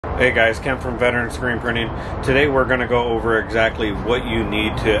Hey guys, Ken from Veteran Screen Printing. Today we're going to go over exactly what you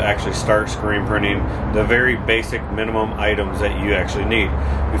need to actually start screen printing, the very basic minimum items that you actually need.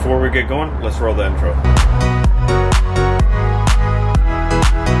 Before we get going, let's roll the intro.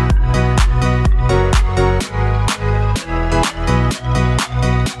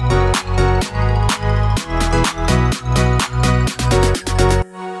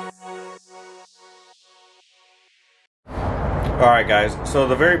 Alright guys, so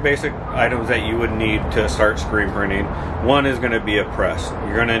the very basic items that you would need to start screen printing, one is going to be a press.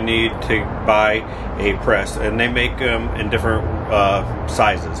 You're going to need to buy a press, and they make them in different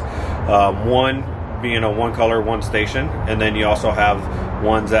sizes. One being a one color, one station, and then you also have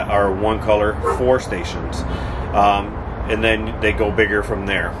ones that are one color, four stations. And then they go bigger from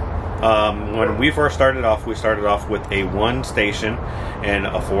there. When we first started off, we started off with a one station and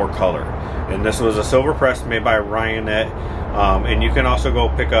a four color. And this was a silver press made by Ryanette. And you can also go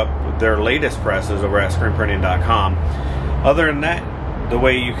pick up their latest presses over at screenprinting.com. Other than that, the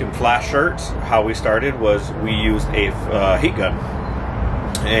way you can flash shirts, how we started was we used a heat gun.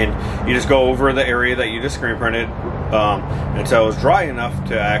 And you just go over the area that you just screen printed until it was dry enough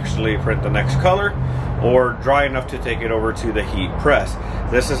to actually print the next color, or dry enough to take it over to the heat press.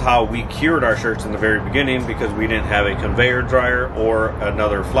 This is how we cured our shirts in the very beginning, because we didn't have a conveyor dryer or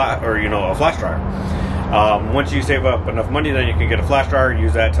another a flash dryer. Once you save up enough money, then you can get a flash dryer,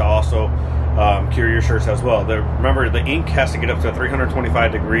 use that to also cure your shirts as well. Remember, the ink has to get up to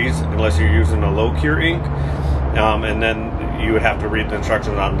 325 degrees unless you're using a low cure ink, and then you would have to read the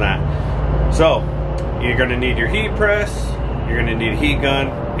instructions on that. So you're going to need your heat press, you're going to need a heat gun,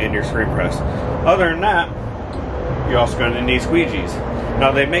 and your screen press. Other than that, you're also going to need squeegees.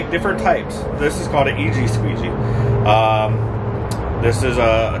 Now they make different types. This is called an EG squeegee. This is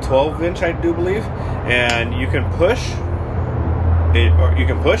a 12-inch, I do believe, and you can push it, or you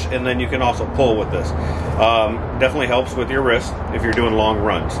can push, and then you can also pull with this. Definitely helps with your wrist if you're doing long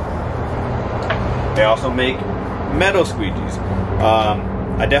runs. They also make metal squeegees.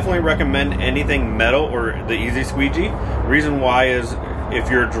 I definitely recommend anything metal or the easy squeegee. Reason why is if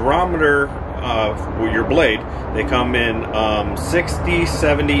your durometer with your blade, they come in 60,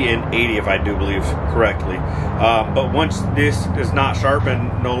 70, and 80 if I do believe correctly. But once this is not sharp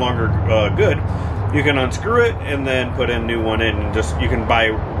and no longer good, you can unscrew it and then put a new one in, and you can buy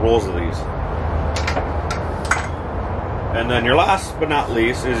rolls of these. And then your last but not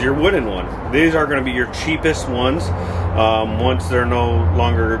least is your wooden one. These are going to be your cheapest ones. Once they're no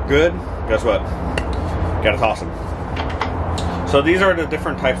longer good, guess what? Gotta toss them. So these are the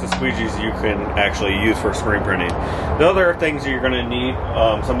different types of squeegees you can actually use for screen printing. The other things you're going to need,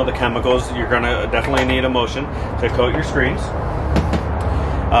 some of the chemicals, you're going to definitely need emulsion to coat your screens.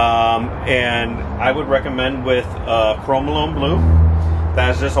 And I would recommend with Chromalone Blue.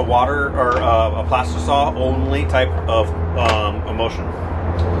 That is just a water or a Plastisaw only type of emulsion.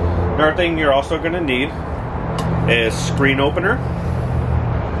 Another thing you're also going to need is screen opener,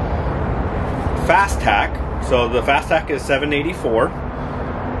 fast tack. So the fast tack is 784.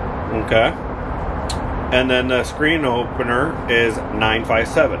 Okay. And then the screen opener is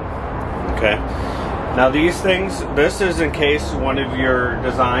 957. Okay. Now these things, this is in case one of your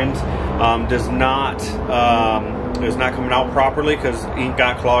designs is not coming out properly because ink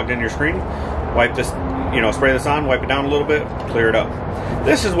got clogged in your screen. Wipe this, spray this on, wipe it down a little bit, clear it up.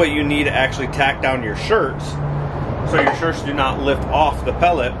 This is what you need to actually tack down your shirts, so your shirts do not lift off the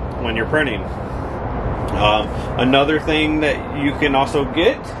pellet when you're printing. Another thing that you can also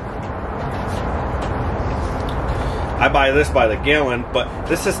get, I buy this by the gallon, but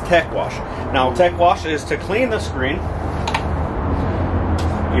this is Tech Wash. Now Tech Wash is to clean the screen,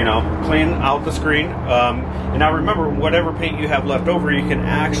 clean out the screen. And now remember, whatever paint you have left over, you can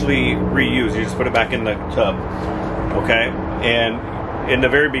actually reuse. You just put it back in the tub. Okay? And in the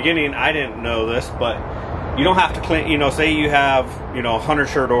very beginning, I didn't know this, but you don't have to clean, say you have, 100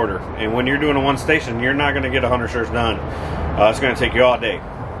 shirt order, and when you're doing a one station, you're not going to get 100 shirts done. It's going to take you all day.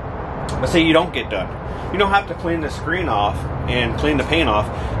 But say you don't get done. You don't have to clean the screen off and clean the paint off.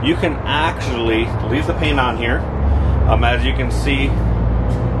 You can actually leave the paint on here. As you can see,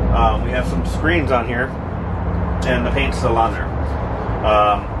 we have some screens on here, and the paint's still on there.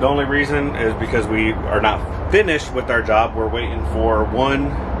 The only reason is because we are not finished with our job. We're waiting for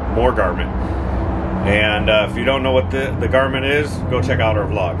one more garment. And if you don't know what the garment is, go check out our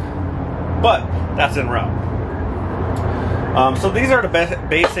vlog. But that's en route. So these are the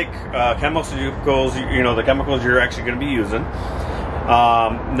basic chemicals, the chemicals you're actually going to be using.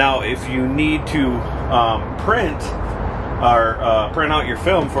 Now, if you need to print out your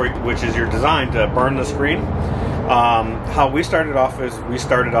film, which is your design to burn the screen, How we started off is we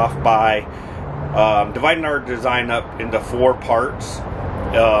started off by dividing our design up into 4 parts,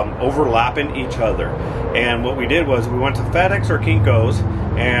 overlapping each other. And what we did was we went to FedEx or Kinko's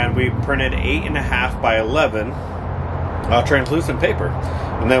and we printed 8.5 by 11 translucent paper,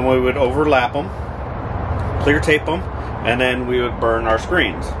 and then we would overlap them, clear tape them, and then we would burn our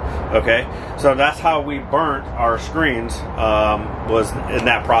screens. Okay, so that's how we burnt our screens, was in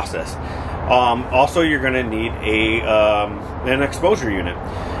that process. Also, you're going to need an exposure unit.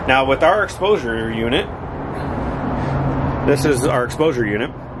 Now, with our exposure unit, this is our exposure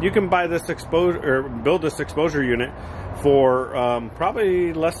unit. You can buy this build this exposure unit for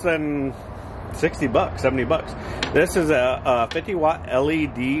probably less than 60 bucks, 70 bucks. This is a 50 watt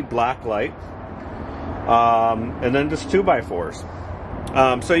LED black light, and then just 2x4s.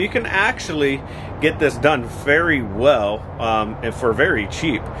 So you can actually get this done very well, and for very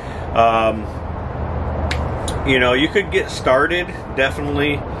cheap. You know, you could get started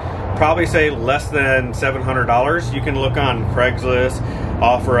definitely, probably say less than $700. You can look on Craigslist,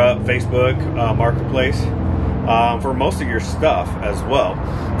 OfferUp, Facebook, Marketplace, for most of your stuff as well.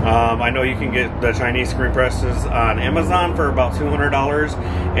 I know you can get the Chinese screen presses on Amazon for about $200,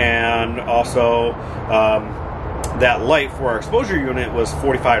 and also that light for our exposure unit was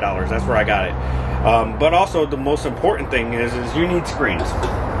 $45. That's where I got it. But also the most important thing is you need screens.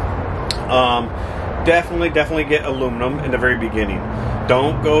 Definitely get aluminum in the very beginning.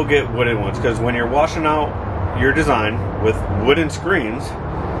 Don't go get wooden ones, because when you're washing out your design with wooden screens,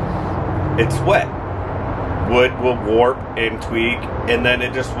 it's wet. Wood will warp and tweak, and then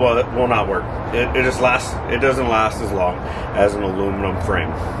it just will not work. It just lasts. It doesn't last as long as an aluminum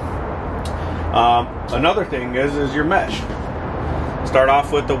frame. Another thing is your mesh. Start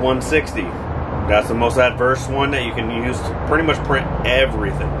off with the 160. That's the most adverse one that you can use to pretty much print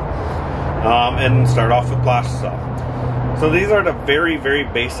everything. And start off with Plastisol. So these are the very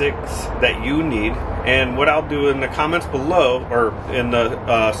basics that you need. And what I'll do in the comments below, or in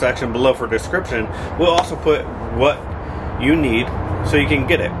the section below for description, we'll also put what you need so you can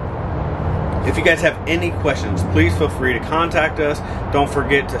get it. If you guys have any questions, please feel free to contact us. Don't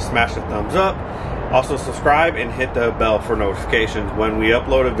forget to smash the thumbs up. Also subscribe and hit the bell for notifications when we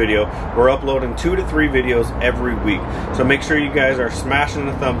upload a video. We're uploading 2 to 3 videos every week. So make sure you guys are smashing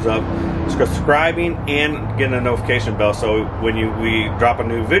the thumbs up, subscribing, and getting a notification bell so when we drop a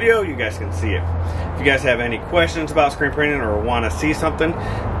new video, you guys can see it. If you guys have any questions about screen printing or want to see something,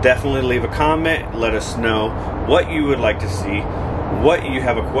 definitely leave a comment. Let us know what you would like to see, what you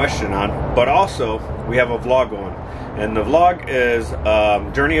have a question on, but also we have a vlog going. And the vlog is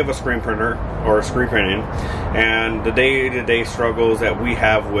journey of a screen printer, or screen printing, and the day-to-day struggles that we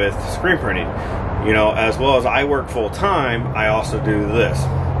have with screen printing. You know, as well as I work full-time, I also do this.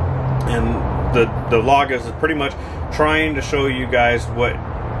 And the vlog is pretty much trying to show you guys what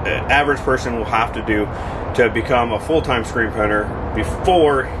an average person will have to do to become a full-time screen printer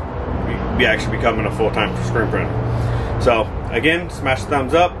before be actually becoming a full-time screen printer. So again, smash the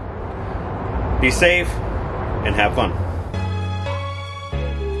thumbs up, be safe, and have fun.